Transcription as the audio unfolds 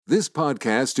This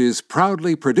podcast is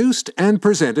proudly produced and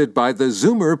presented by the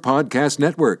Zoomer Podcast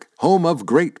Network, home of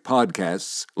great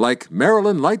podcasts like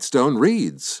Marilyn Lightstone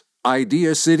Reads,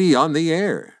 Idea City on the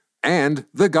Air, and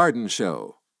The Garden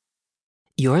Show.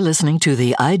 You're listening to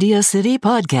the Idea City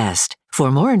podcast.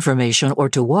 For more information or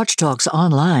to watch talks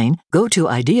online, go to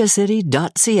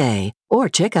ideacity.ca or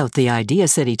check out the Idea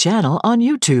City channel on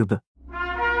YouTube.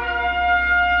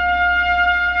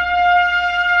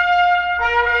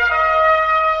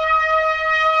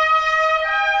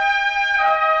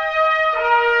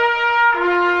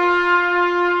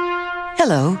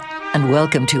 Hello, and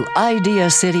welcome to Idea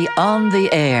City on the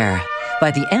Air. By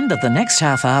the end of the next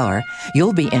half hour,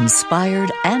 you'll be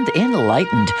inspired and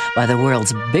enlightened by the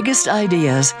world's biggest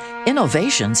ideas,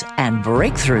 innovations, and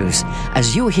breakthroughs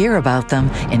as you hear about them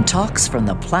in talks from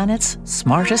the planet's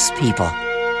smartest people.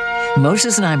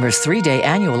 Moses Neimer's 3-day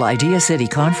annual Idea City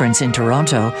conference in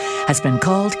Toronto has been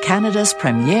called Canada's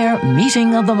premier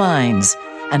meeting of the minds,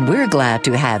 and we're glad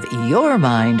to have your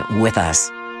mind with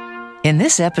us. In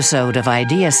this episode of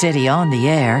Idea City on the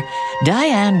Air,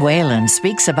 Dianne Whelan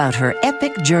speaks about her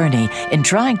epic journey in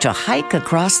trying to hike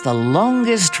across the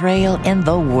longest trail in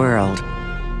the world.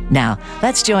 Now,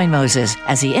 let's join Moses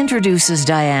as he introduces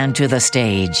Dianne to the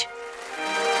stage.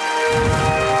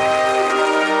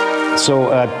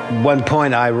 So at one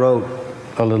point I wrote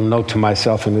a little note to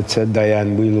myself and it said,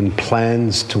 Dianne Whelan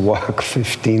plans to walk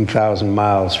 15,000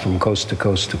 miles from coast to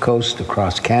coast to coast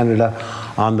across Canada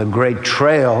on the Great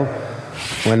Trail,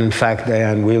 when in fact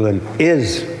Dianne Whelan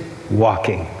is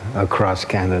walking across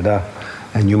Canada.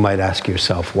 And you might ask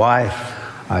yourself why.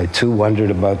 I too wondered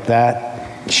about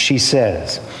that. She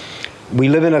says, we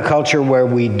live in a culture where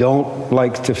we don't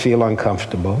like to feel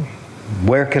uncomfortable.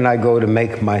 Where can I go to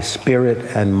make my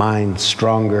spirit and mind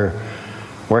stronger?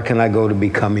 Where can I go to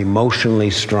become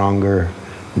emotionally stronger?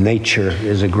 Nature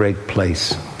is a great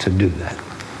place to do that.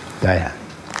 Dianne.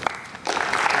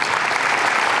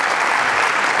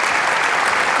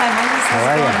 How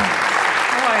are you?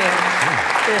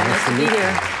 Good, nice to be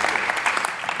here.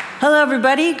 Hello,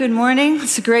 everybody. Good morning.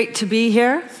 It's great to be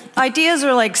here. Ideas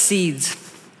are like seeds.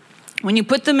 When you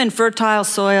put them in fertile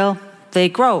soil, they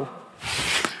grow.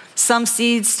 Some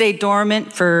seeds stay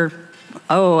dormant for,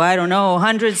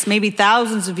 hundreds, maybe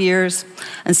thousands of years.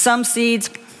 And some seeds,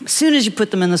 as soon as you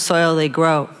put them in the soil, they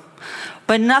grow.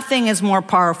 But nothing is more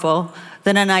powerful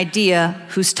than an idea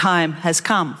whose time has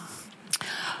come.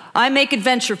 I make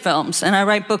adventure films, and I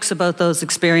write books about those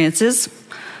experiences.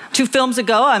 2 films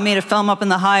ago, I made a film up in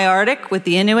the high Arctic with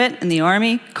the Inuit and the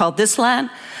Army called This Land.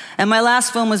 And my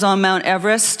last film was on Mount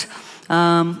Everest,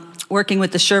 working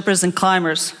with the Sherpas and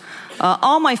climbers.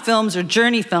 All my films are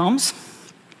journey films,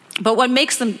 but what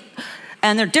makes them,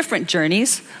 and they're different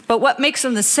journeys, but what makes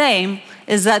them the same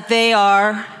is that they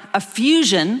are a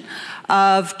fusion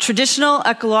of traditional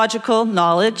ecological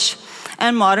knowledge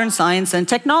and modern science and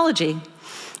technology.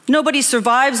 Nobody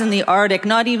survives in the Arctic,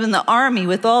 not even the Army,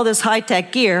 with all this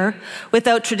high-tech gear,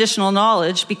 without traditional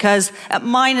knowledge, because at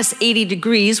minus 80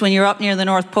 degrees, when you're up near the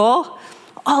North Pole,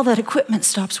 all that equipment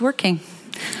stops working.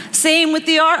 Same with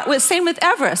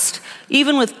Everest.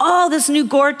 Even with all this new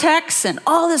Gore-Tex and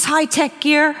all this high-tech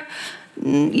gear,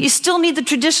 you still need the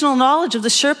traditional knowledge of the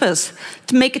Sherpas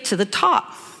to make it to the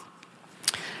top.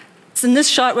 In this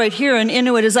shot right here, an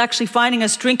Inuit is actually finding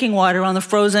us drinking water on the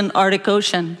frozen Arctic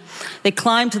Ocean. They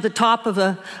climb to the top of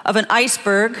an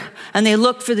iceberg, and they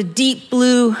look for the deep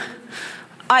blue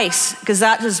ice, because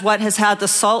that is what has had the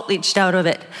salt leached out of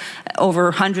it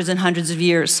over hundreds and hundreds of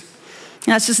years.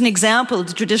 And that's just an example of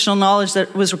the traditional knowledge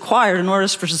that was required in order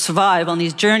for us to survive on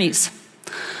these journeys.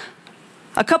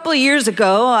 A couple of years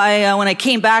ago, when I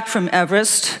came back from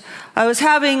Everest, I was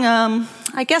having a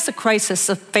crisis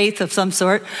of faith of some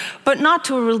sort, but not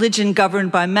to a religion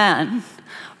governed by man,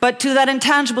 but to that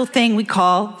intangible thing we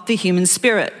call the human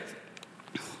spirit.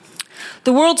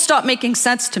 The world stopped making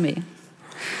sense to me.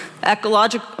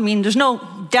 There's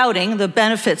no doubting the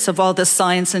benefits of all this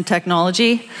science and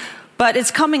technology, but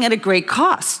it's coming at a great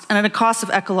cost, and at a cost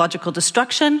of ecological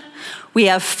destruction. We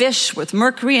have fish with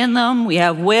mercury in them. We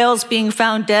have whales being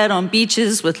found dead on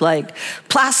beaches with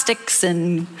plastics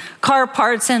and car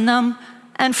parts in them.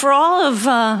 And for all of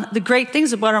the great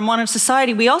things about our modern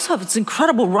society, we also have this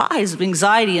incredible rise of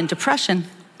anxiety and depression.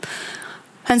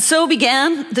 And so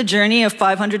began the journey of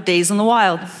 500 Days in the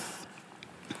Wild.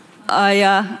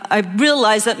 I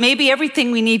realized that maybe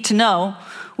everything we need to know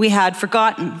we had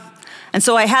forgotten. And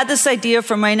so I had this idea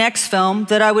for my next film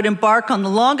that I would embark on the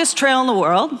longest trail in the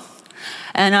world,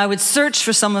 and I would search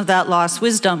for some of that lost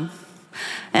wisdom.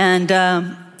 And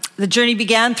the journey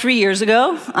began 3 years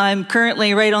ago. I'm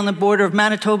currently right on the border of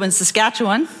Manitoba and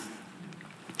Saskatchewan.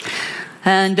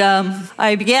 And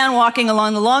I began walking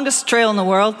along the longest trail in the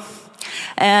world.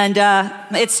 And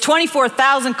it's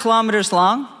 24,000 kilometers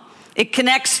long. It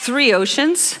connects 3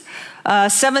 oceans.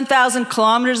 7,000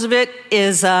 kilometers of it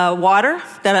is water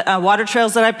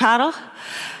trails that I paddle.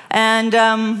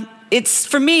 And it's,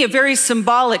 for me, a very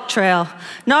symbolic trail,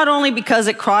 not only because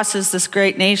it crosses this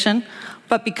great nation,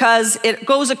 but because it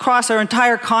goes across our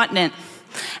entire continent.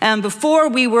 And before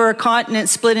we were a continent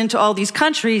split into all these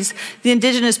countries, the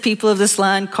indigenous people of this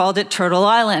land called it Turtle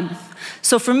Island.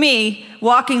 So for me,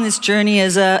 walking this journey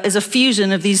is a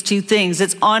fusion of these 2 things.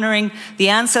 It's honoring the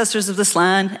ancestors of this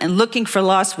land and looking for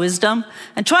lost wisdom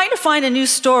and trying to find a new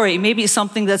story, maybe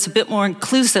something that's a bit more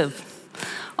inclusive.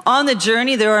 On the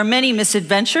journey, there are many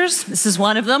misadventures. This is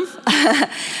one of them.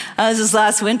 This is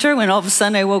last winter when all of a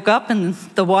sudden I woke up and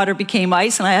the water became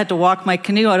ice and I had to walk my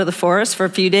canoe out of the forest for a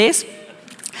few days.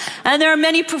 And there are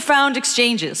many profound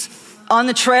exchanges. On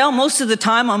the trail, most of the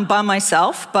time I'm by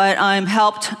myself, but I'm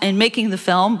helped in making the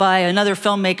film by another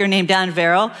filmmaker named Dianne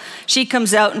Whelan. She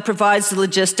comes out and provides the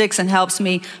logistics and helps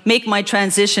me make my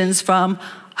transitions from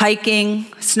hiking,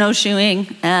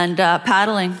 snowshoeing, and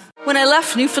paddling. When I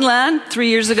left Newfoundland 3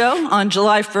 years ago, on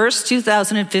July 1st,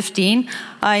 2015,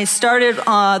 I started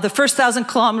the first 1,000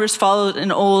 kilometers followed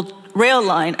an old rail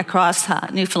line across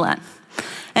Newfoundland.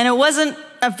 And it wasn't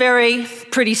a very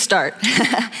pretty start.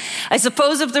 I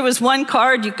suppose if there was one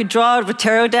card you could draw out of a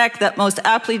tarot deck that most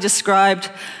aptly described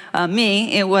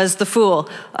me, it was the Fool.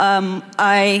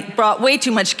 I brought way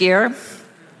too much gear.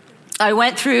 I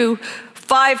went through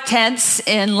 5 tents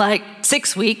in like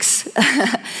 6 weeks.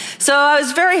 So I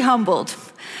was very humbled.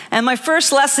 And my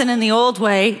first lesson in the old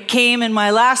way came in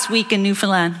my last week in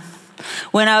Newfoundland,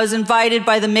 when I was invited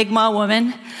by the Mi'kmaq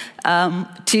woman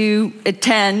to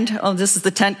attend. Oh, this is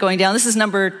the tent going down. This is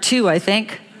number 2, I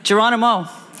think. Geronimo.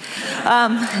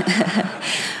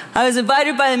 I was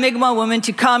invited by the Mi'kmaq woman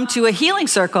to come to a healing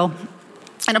circle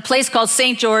in a place called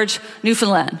St. George,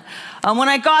 Newfoundland. When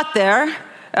I got there,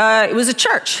 it was a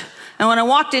church. And when I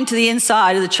walked into the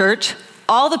inside of the church,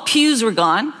 all the pews were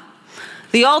gone,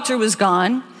 the altar was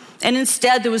gone, and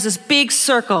instead there was this big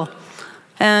circle.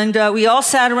 And we all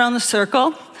sat around the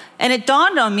circle, and it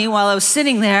dawned on me while I was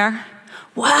sitting there,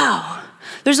 wow,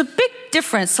 there's a big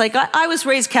difference. Like, I was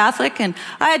raised Catholic, and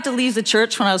I had to leave the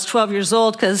church when I was 12 years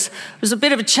old because it was a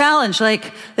bit of a challenge.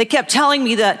 Like, they kept telling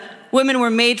me that women were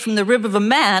made from the rib of a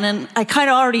man, and I kind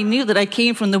of already knew that I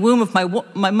came from the womb of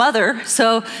my mother,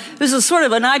 so it was a sort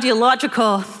of an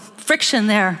ideological friction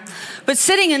there. But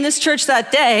sitting in this church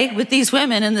that day with these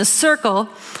women in this circle,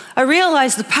 I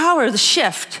realized the power of the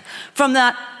shift from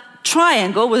that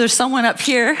triangle where there's someone up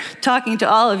here talking to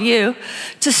all of you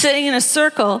to sitting in a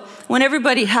circle when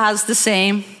everybody has the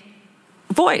same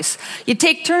voice. You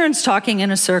take turns talking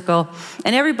in a circle,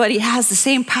 and everybody has the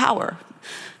same power.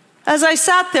 As I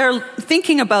sat there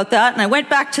thinking about that, and I went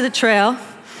back to the trail,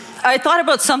 I thought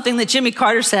about something that Jimmy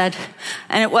Carter said,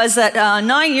 and it was that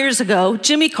 9 years ago,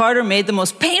 Jimmy Carter made the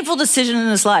most painful decision in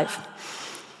his life.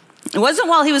 It wasn't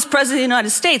while he was president of the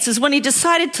United States, it was when he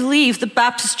decided to leave the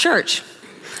Baptist Church.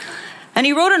 And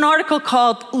he wrote an article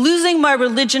called "Losing My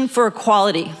Religion for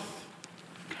Equality."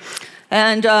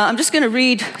 And I'm just going to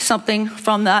read something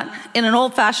from that in an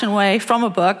old-fashioned way from a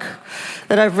book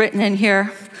that I've written in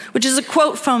here, which is a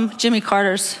quote from Jimmy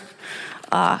Carter's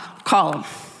column.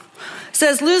 It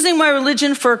says, "Losing my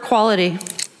religion for equality.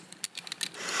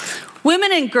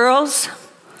 Women and girls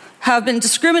have been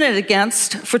discriminated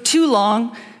against for too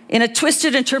long in a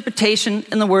twisted interpretation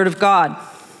in the Word of God.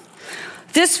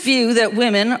 This view that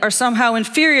women are somehow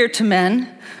inferior to men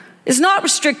is not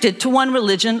restricted to one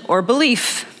religion or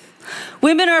belief.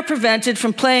 Women are prevented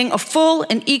from playing a full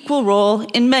and equal role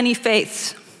in many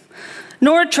faiths.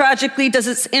 Nor, tragically, does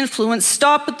its influence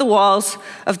stop at the walls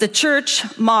of the church,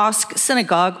 mosque,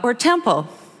 synagogue, or temple.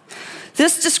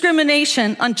 This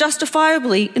discrimination,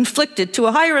 unjustifiably inflicted to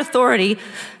a higher authority,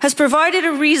 has provided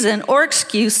a reason or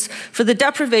excuse for the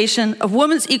deprivation of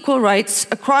women's equal rights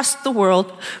across the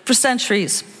world for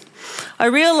centuries. I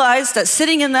realized that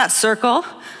sitting in that circle,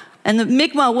 and the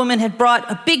Mi'kmaq woman had brought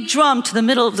a big drum to the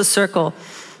middle of the circle,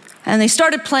 and they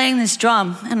started playing this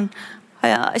drum, and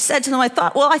I said to them, I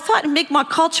thought in Mi'kmaq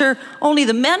culture, only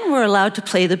the men were allowed to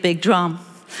play the big drum.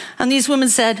 And these women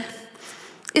said,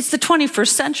 it's the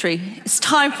 21st century. It's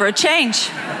time for a change.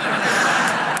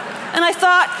 And I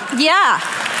thought, yeah.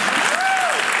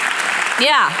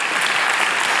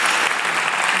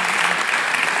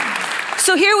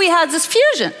 So here we had this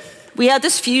fusion. We had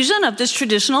this fusion of this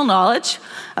traditional knowledge,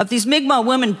 of these Mi'kmaq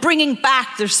women bringing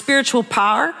back their spiritual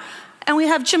power, and we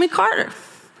have Jimmy Carter.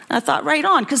 And I thought, right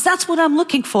on, because that's what I'm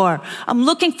looking for. I'm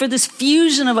looking for this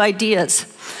fusion of ideas.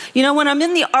 You know, when I'm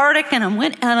in the Arctic and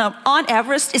I'm on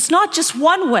Everest, it's not just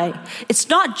one way. It's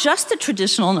not just the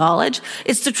traditional knowledge.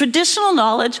 It's the traditional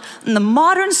knowledge and the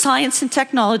modern science and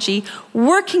technology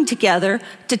working together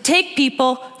to take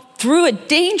people through a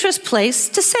dangerous place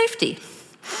to safety.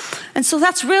 And so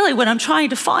that's really what I'm trying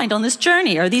to find on this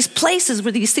journey, are these places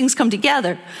where these things come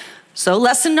together. So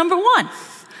lesson number 1,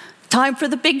 time for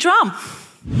the big drum.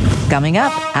 Coming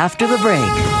up after the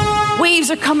break. Waves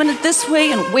are coming this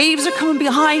way and waves are coming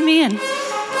behind me, and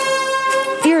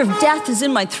fear of death is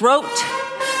in my throat,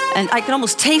 and I can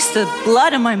almost taste the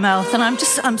blood in my mouth, and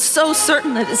I'm so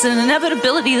certain that it's an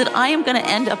inevitability that I am going to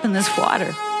end up in this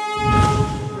water.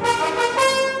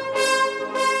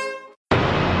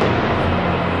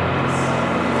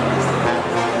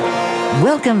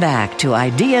 Welcome back to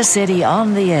Idea City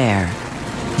on the Air.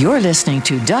 You're listening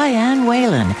to Dianne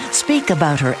Whelan speak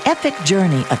about her epic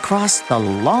journey across the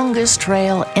longest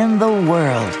trail in the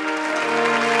world.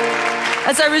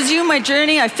 As I resumed my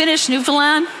journey, I finished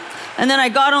Newfoundland, and then I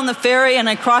got on the ferry and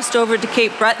I crossed over to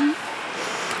Cape Breton.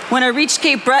 When I reached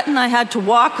Cape Breton, I had to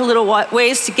walk a little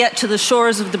ways to get to the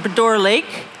shores of the Bredor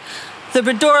Lake. The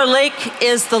Bredor Lake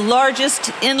is the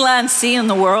largest inland sea in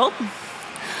the world.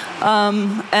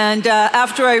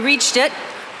 After I reached it,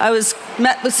 I was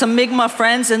met with some Mi'kmaq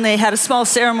friends, and they had a small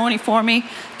ceremony for me,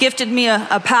 gifted me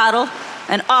a paddle,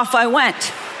 and off I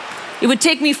went. It would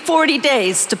take me 40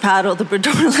 days to paddle the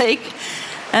Bredor Lake,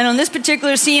 and on this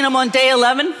particular scene, I'm on day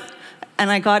 11, and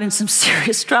I got in some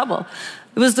serious trouble.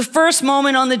 It was the first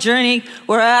moment on the journey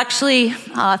where I actually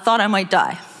thought I might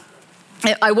die.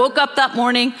 I woke up that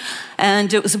morning,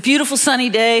 and it was a beautiful sunny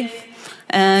day,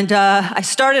 and I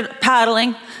started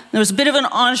paddling. There was a bit of an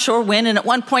onshore wind, and at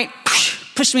one point,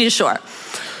 pushed me to shore.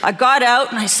 I got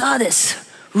out, and I saw this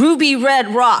ruby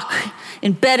red rock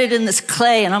embedded in this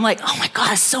clay, and I'm like, oh my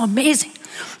God, it's so amazing.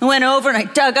 I went over, and I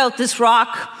dug out this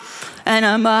rock, and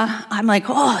I'm like,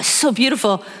 oh, it's so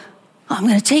beautiful. Oh, I'm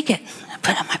going to take it. I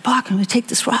put it in my pocket. I'm going to take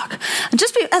this rock. And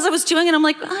just as I was doing it, I'm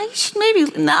like, I'm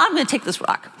going to take this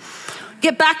rock.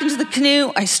 Get back into the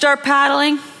canoe. I start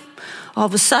paddling. All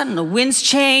of a sudden, the winds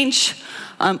change.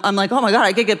 I'm like, oh my God,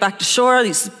 I gotta get back to shore.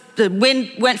 The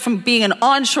wind went from being an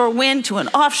onshore wind to an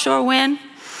offshore wind.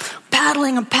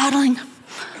 I'm paddling.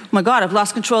 Oh my God, I've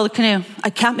lost control of the canoe.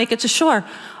 I can't make it to shore.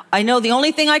 I know the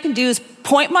only thing I can do is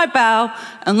point my bow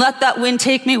and let that wind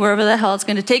take me wherever the hell it's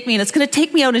gonna take me. And it's gonna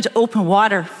take me out into open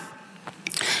water.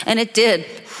 And it did.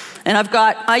 And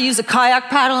I use a kayak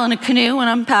paddle and a canoe when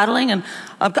I'm paddling, and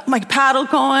I've got my paddle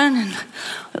going, and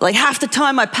like half the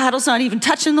time my paddle's not even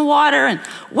touching the water, and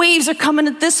waves are coming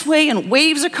this way and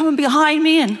waves are coming behind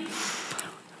me, and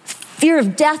fear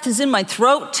of death is in my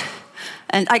throat,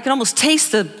 and I can almost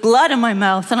taste the blood in my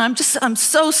mouth, and I'm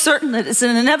so certain that it's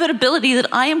an inevitability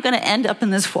that I am going to end up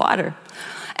in this water.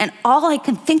 And all I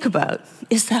can think about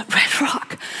is that red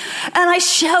rock. And I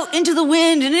shout into the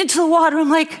wind and into the water. I'm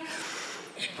like,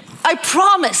 I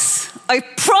promise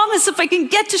if I can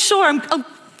get to shore, I'll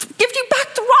give you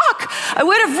back the rock. I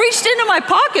would have reached into my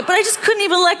pocket, but I just couldn't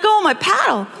even let go of my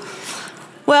paddle.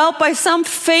 Well, by some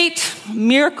fate,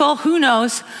 miracle, who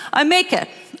knows, I make it.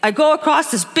 I go across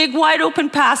this big, wide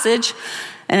open passage,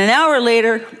 and an hour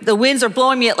later, the winds are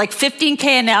blowing me at like 15K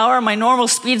an hour. My normal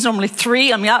speed's normally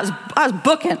 3. I mean, I was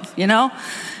booking, you know?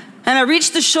 And I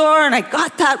reached the shore, and I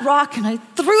got that rock, and I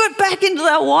threw it back into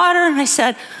that water, and I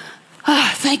said,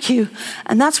 thank you.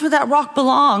 And that's where that rock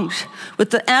belonged, with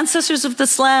the ancestors of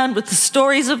this land, with the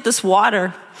stories of this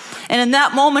water. And in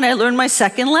that moment, I learned my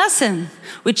second lesson,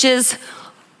 which is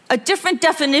a different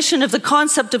definition of the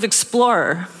concept of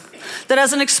explorer. That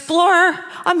as an explorer,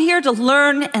 I'm here to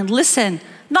learn and listen,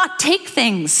 not take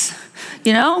things,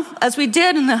 you know, as we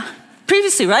did in the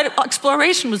previously, right?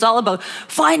 Exploration was all about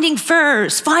finding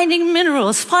furs, finding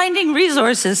minerals, finding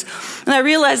resources. And I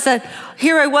realized that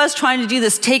here I was trying to do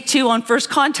this take 2 on first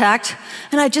contact,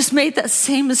 and I just made that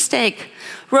same mistake.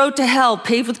 Road to hell,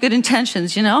 paved with good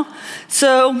intentions, you know?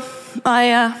 So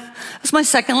that's my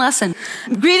second lesson.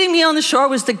 Greeting me on the shore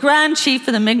was the Grand Chief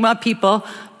of the Mi'kmaq people,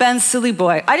 Ben Silly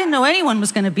Boy. I didn't know anyone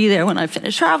was going to be there when I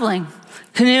finished traveling.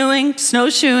 Canoeing,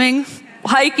 snowshoeing,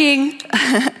 hiking.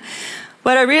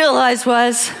 What I realized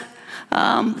was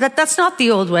that's not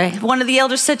the old way. One of the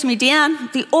elders said to me,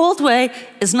 Dianne, the old way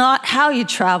is not how you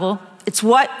travel, it's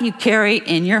what you carry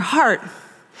in your heart.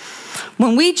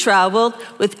 When we traveled,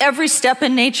 with every step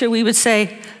in nature, we would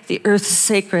say, the earth is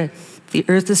sacred, the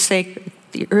earth is sacred,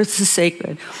 the earth is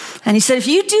sacred. And he said, if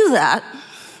you do that,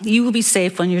 you will be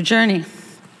safe on your journey.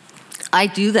 I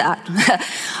do that.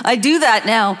 I do that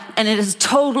now, and it has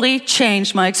totally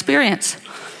changed my experience.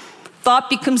 Thought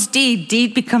becomes deed,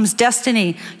 deed becomes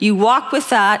destiny. You walk with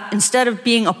that. Instead of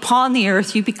being upon the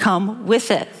earth, you become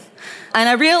with it. And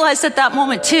I realized at that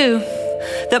moment too,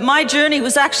 that my journey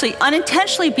was actually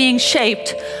unintentionally being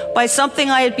shaped by something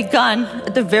I had begun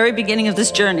at the very beginning of this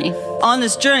journey. On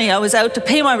this journey, I was out to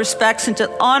pay my respects and to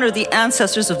honor the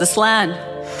ancestors of this land.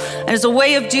 And as a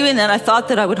way of doing that, I thought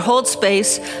that I would hold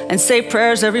space and say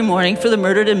prayers every morning for the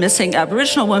murdered and missing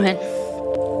Aboriginal women.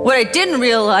 What I didn't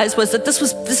realize was that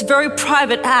this very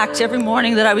private act every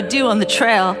morning that I would do on the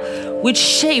trail would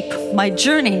shape my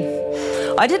journey.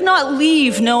 I did not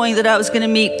leave knowing that I was going to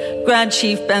meet Grand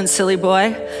Chief Ben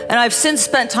Sillyboy, and I've since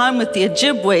spent time with the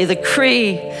Ojibwe, the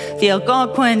Cree, the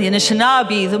Algonquin, the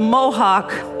Anishinaabe, the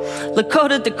Mohawk,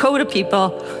 Lakota, Dakota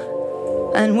people.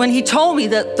 And when he told me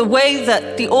that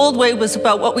the old way was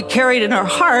about what we carried in our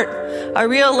heart, I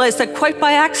realized that quite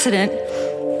by accident,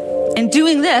 in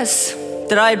doing this,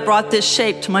 that I had brought this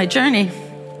shape to my journey.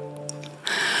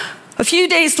 A few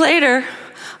days later,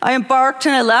 I embarked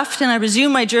and I left and I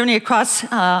resumed my journey across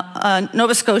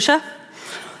Nova Scotia.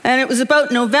 And it was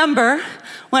about November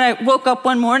when I woke up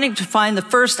one morning to find the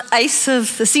first ice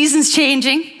of the seasons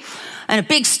changing, and a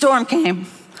big storm came.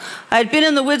 I had been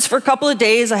in the woods for a couple of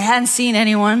days. I hadn't seen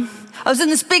anyone. I was in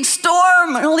this big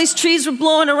storm and all these trees were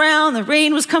blowing around. The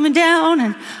rain was coming down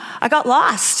and I got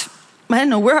lost. I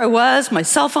didn't know where I was. My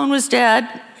cell phone was dead.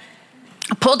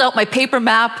 I pulled out my paper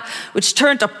map, which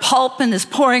turned to pulp in this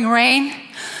pouring rain.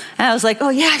 And I was like, oh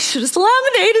yeah, I should have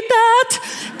laminated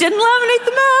that. Didn't laminate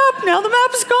the map. Now the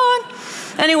map is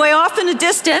gone. Anyway, off in the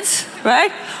distance,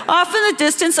 right? Off in the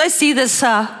distance, I see this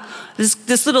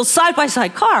little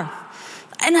side-by-side car.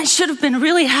 And I should have been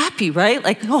really happy, right?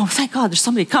 Like, oh, thank God, there's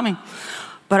somebody coming.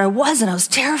 But I wasn't. I was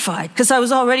terrified because I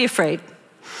was already afraid.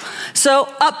 So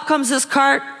up comes this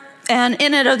cart, and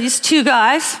in it are these two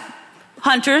guys,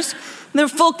 hunters. They're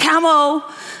full camo.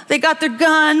 They got their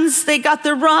guns. They got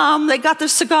their rum. They got their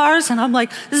cigars. And I'm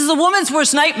like, this is a woman's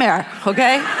worst nightmare,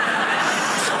 okay?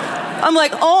 I'm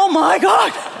like, oh my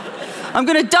God. I'm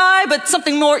going to die, but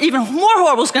something even more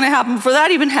horrible is going to happen before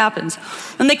that even happens.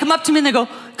 And they come up to me and they go,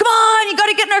 come on, you got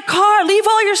to get in our car. Leave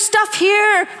all your stuff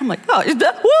here. I'm like, oh, is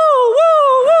that? Woo,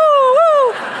 woo, woo,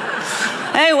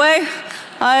 woo. Anyway,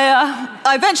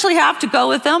 I eventually have to go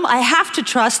with them. I have to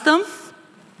trust them.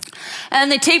 And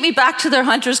they take me back to their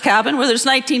hunter's cabin where there's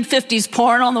 1950s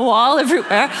porn on the wall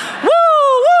everywhere. Woo,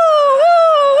 woo,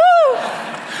 woo, woo.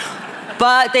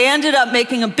 But they ended up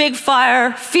making a big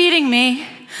fire, feeding me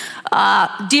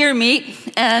deer meat.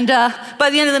 And by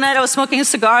the end of the night, I was smoking a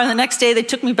cigar. And the next day, they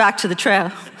took me back to the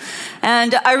trail.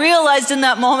 And I realized in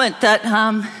that moment that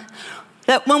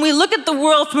when we look at the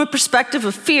world from a perspective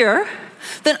of fear,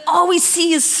 then all we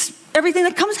see is everything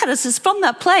that comes at us is from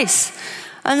that place.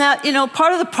 And that,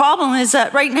 part of the problem is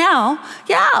that right now,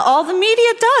 all the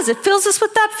media does. It fills us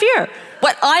with that fear.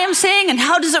 What I am saying and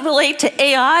how does it relate to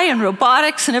AI and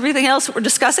robotics and everything else that we're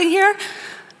discussing here?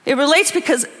 It relates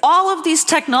because all of these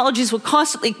technologies will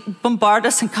constantly bombard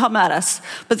us and come at us.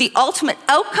 But the ultimate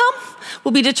outcome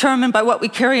will be determined by what we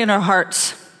carry in our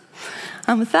hearts.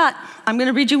 And with that, I'm going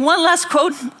to read you one last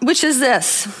quote, which is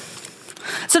this.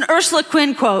 It's an Ursula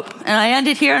Quinn quote, and I end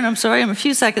it here, and I'm sorry I'm a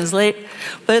few seconds late,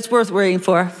 but it's worth waiting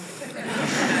for.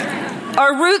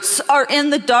 Our roots are in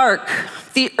the dark.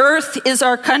 The earth is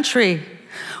our country.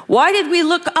 Why did we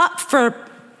look up for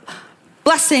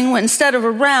blessing instead of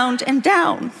around and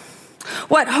down?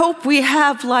 What hope we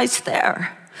have lies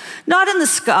there. Not in the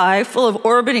sky full of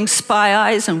orbiting spy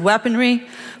eyes and weaponry,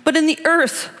 but in the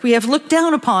earth we have looked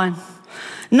down upon.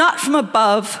 Not from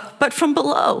above, but from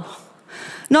below.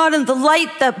 Not in the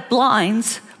light that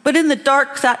blinds, but in the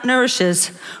dark that nourishes,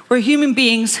 where human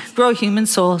beings grow human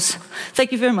souls.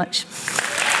 Thank you very much.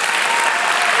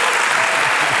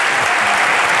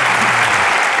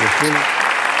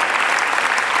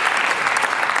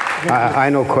 I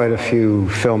know quite a few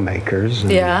filmmakers.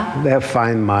 And they have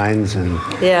fine minds and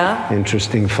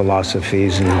interesting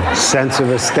philosophies and sense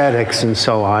of aesthetics and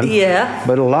so on.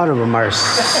 But a lot of them are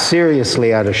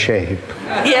seriously out of shape.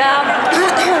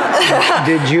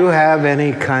 Did you have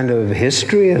any kind of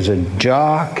history as a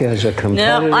jock, as a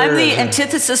competitor? No, I'm the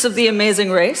antithesis of the Amazing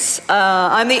Race.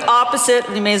 I'm the opposite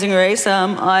of the Amazing Race.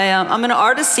 I'm an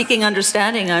artist seeking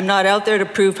understanding. I'm not out there to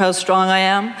prove how strong I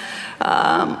am.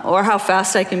 Or how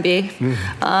fast I can be.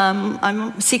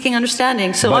 I'm seeking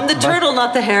understanding. So I'm the turtle,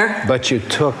 not the hare. But you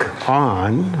took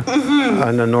on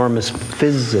an enormous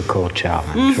physical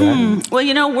challenge, right?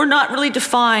 Well, we're not really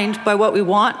defined by what we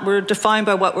want. We're defined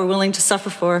by what we're willing to suffer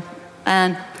for.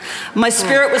 And my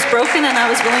spirit was broken, and I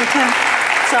was willing to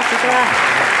suffer for that.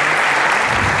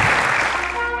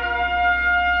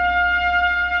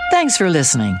 Thanks for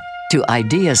listening. to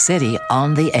Idea City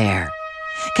on the Air.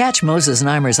 Catch Moses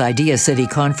Neimer's Idea City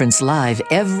Conference live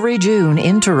every June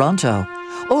in Toronto,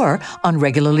 or on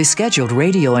regularly scheduled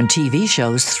radio and TV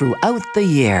shows throughout the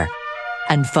year.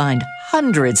 And find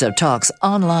hundreds of talks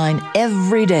online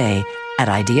every day at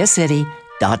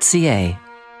ideacity.ca.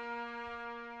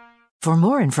 For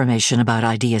more information about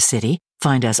Idea City,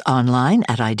 find us online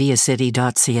at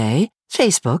ideacity.ca,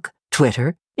 Facebook,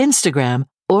 Twitter, Instagram,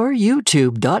 or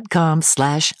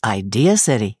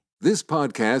youtube.com/ideacity. This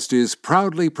podcast is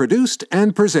proudly produced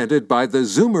and presented by the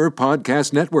Zoomer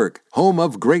Podcast Network, home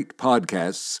of great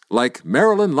podcasts like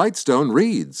Marilyn Lightstone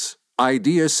Reads,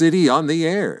 Idea City on the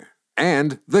Air,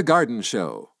 and The Garden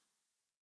Show.